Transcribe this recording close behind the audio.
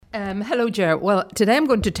Hello, Ger. Well, today I'm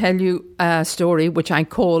going to tell you a story which I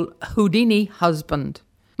call Houdini Husband.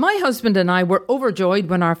 My husband and I were overjoyed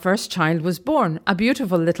when our first child was born, a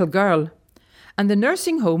beautiful little girl. And the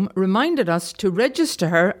nursing home reminded us to register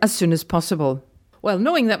her as soon as possible. Well,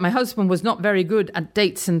 knowing that my husband was not very good at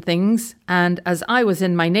dates and things, and as I was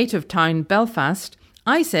in my native town, Belfast,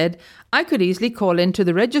 I said I could easily call into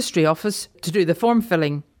the registry office to do the form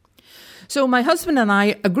filling. So my husband and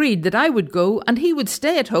I agreed that I would go and he would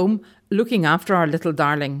stay at home looking after our little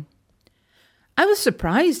darling. I was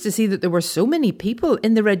surprised to see that there were so many people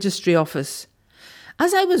in the registry office.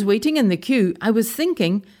 As I was waiting in the queue, I was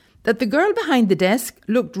thinking that the girl behind the desk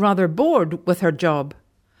looked rather bored with her job.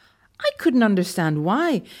 I couldn't understand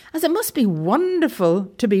why, as it must be wonderful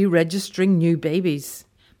to be registering new babies.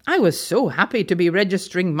 I was so happy to be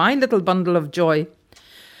registering my little bundle of joy.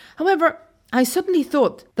 However, I suddenly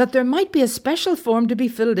thought that there might be a special form to be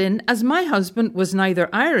filled in, as my husband was neither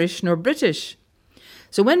Irish nor British.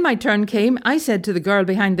 So when my turn came, I said to the girl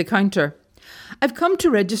behind the counter, "I've come to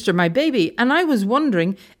register my baby, and I was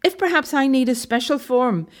wondering if perhaps I need a special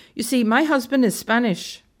form. You see, my husband is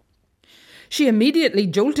Spanish." She immediately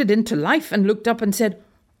jolted into life and looked up and said,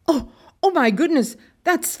 Oh my goodness,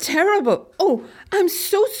 that's terrible. Oh, I'm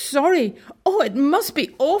so sorry. Oh, it must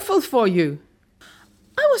be awful for you."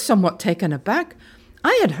 I was somewhat taken aback.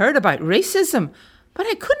 I had heard about racism, but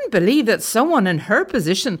I couldn't believe that someone in her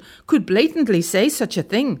position could blatantly say such a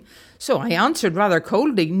thing. So I answered rather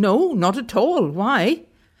coldly, "No, not at all. Why?"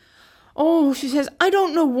 "Oh," she says, "I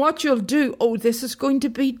don't know what you'll do. Oh, this is going to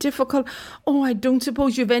be difficult. Oh, I don't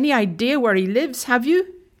suppose you've any idea where he lives, have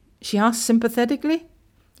you?" she asked sympathetically.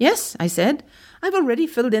 "Yes," I said. "I've already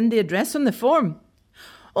filled in the address on the form."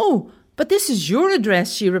 "Oh, but this is your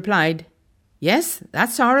address," she replied. "Yes,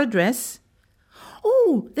 that's our address."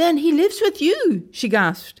 "Oh, then he lives with you," she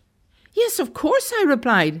gasped. "Yes, of course," I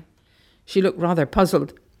replied. She looked rather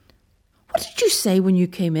puzzled. "What did you say when you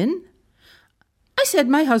came in?" I said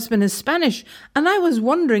my husband is Spanish, and I was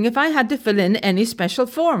wondering if I had to fill in any special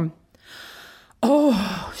form.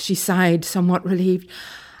 "Oh," she sighed, somewhat relieved.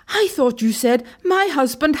 "I thought you said my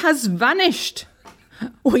husband has vanished."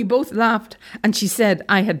 We both laughed, and she said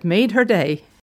I had made her day.